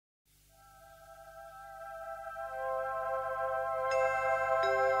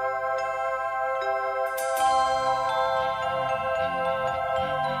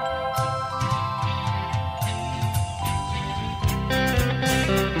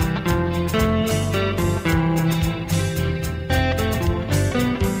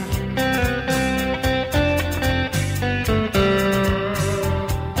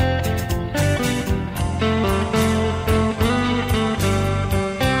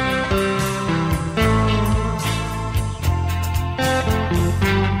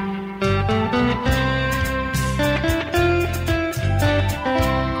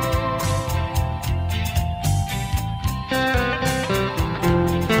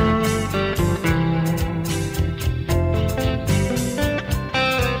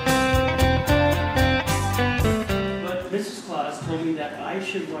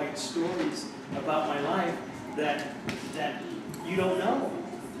about my life that you don't know.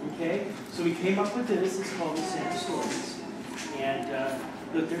 Okay? So we came up with this. It's called the Santa Stories. And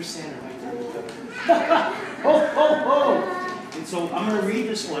look, there's Santa right there. Ho, ho, ho! And so I'm going to read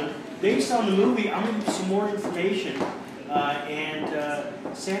this one. Based on the movie, I'm going to give you some more information.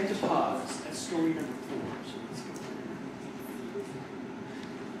 Santa Paws. That's story number 4. So let's go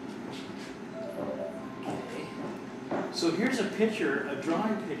there. Okay. So here's a picture, a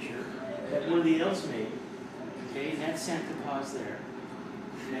drawing picture that one of the elves made. Okay, and that's Santa Paws there.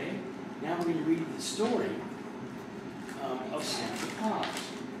 Okay. Now we're going to read you the story of Santa Paws.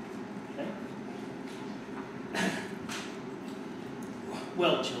 Okay.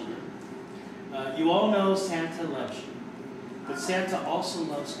 Well, children, you all know Santa loves you, but Santa also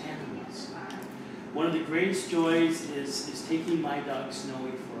loves animals. One of the greatest joys is taking my dog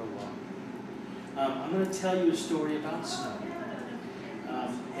Snowy for a walk. I'm going to tell you a story about Snowy.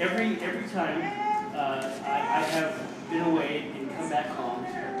 Every time I have been away and come back home,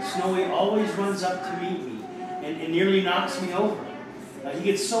 Snowy always runs up to meet me and nearly knocks me over. He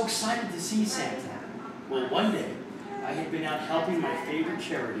gets so excited to see Santa. Well, one day, I had been out helping my favorite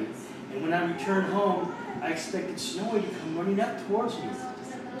charity, and when I returned home, I expected Snowy to come running up towards me,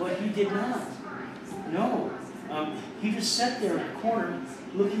 but he did not. No, he just sat there in the corner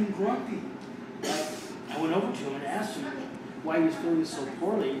looking grumpy. I went over to him and asked him why he was feeling so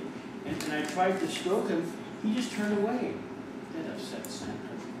poorly, and I tried to stroke him. He just turned away. That upset Santa.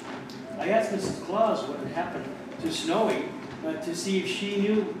 I asked Mrs. Claus what had happened to Snowy to see if she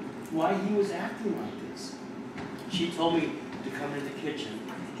knew why he was acting like this. She told me to come into the kitchen,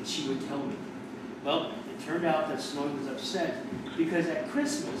 and she would tell me. Well, it turned out that Snowy was upset because at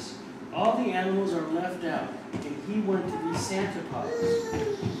Christmas, all the animals are left out, and he wanted to be Santa Paws.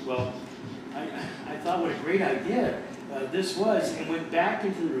 Well, I thought what a great idea this was, and went back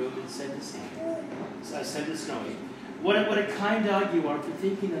into the room and said to Santa, so I said to Snowy, what a kind dog you are for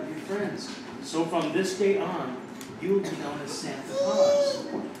thinking of your friends. So from this day on, you will be known as Santa Paws.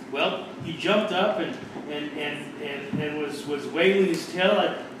 Well, he jumped up and was wagging his tail.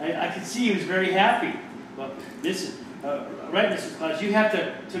 I could see he was very happy. Well, listen, right, Mrs. Claus, you have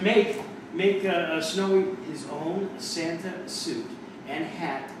to make Snowy his own Santa suit and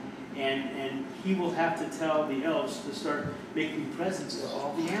hat, and he will have to tell the elves to start making presents for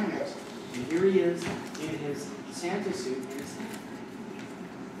all the animals. And here he is in his Santa suit and his hat.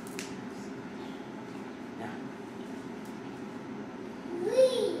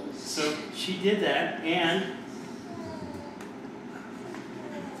 So she did that, and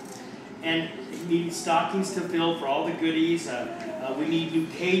he needed stockings to fill for all the goodies. We need new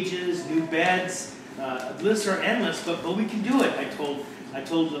cages, new beds. The lists are endless, but we can do it. I told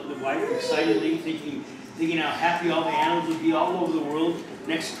the wife excitedly, thinking how happy all the animals would be all over the world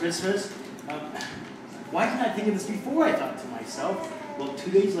next Christmas. Why didn't I think of this before? I thought to myself. Well,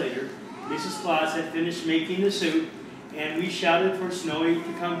 2 days later, Mrs. Claus had finished making the suit, and we shouted for Snowy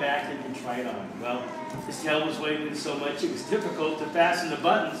to come back and try it on. Well, his tail was wiggling so much it was difficult to fasten the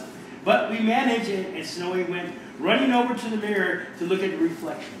buttons, but we managed it, and Snowy went running over to the mirror to look at the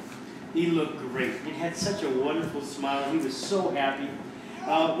reflection. He looked great. He had such a wonderful smile. He was so happy.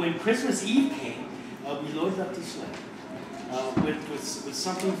 When Christmas Eve came, we loaded up the sleigh with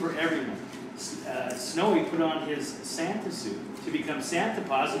something for everyone. Snowy put on his Santa suit to become Santa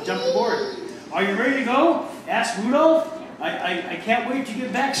Paws and jumped aboard. Are you ready to go? Asked Rudolph. I can't wait to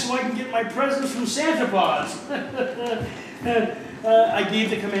get back so I can get my presents from Santa Paws. I gave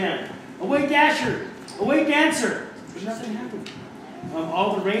the command. Away, Dasher! Away, Dancer! But nothing happened.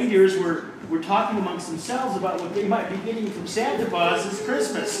 All the reindeers were talking amongst themselves about what they might be getting from Santa Paws this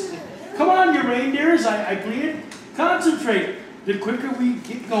Christmas. Come on, you reindeers, I pleaded. Concentrate. The quicker we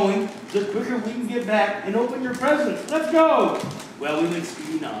get going, the quicker we can get back and open your presents. Let's go! Well, we went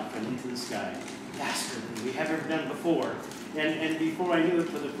speeding off and into the sky, faster than we have ever done before. And before I knew it,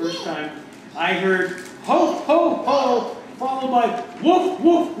 for the first time, I heard ho, ho, ho, followed by woof,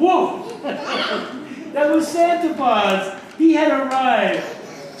 woof, woof. That was Santa Paws. He had arrived.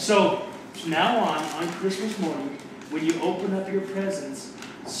 So, from now on Christmas morning, when you open up your presents,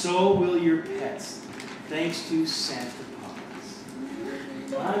 so will your pets, thanks to Santa Paws.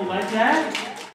 Wow, you like that?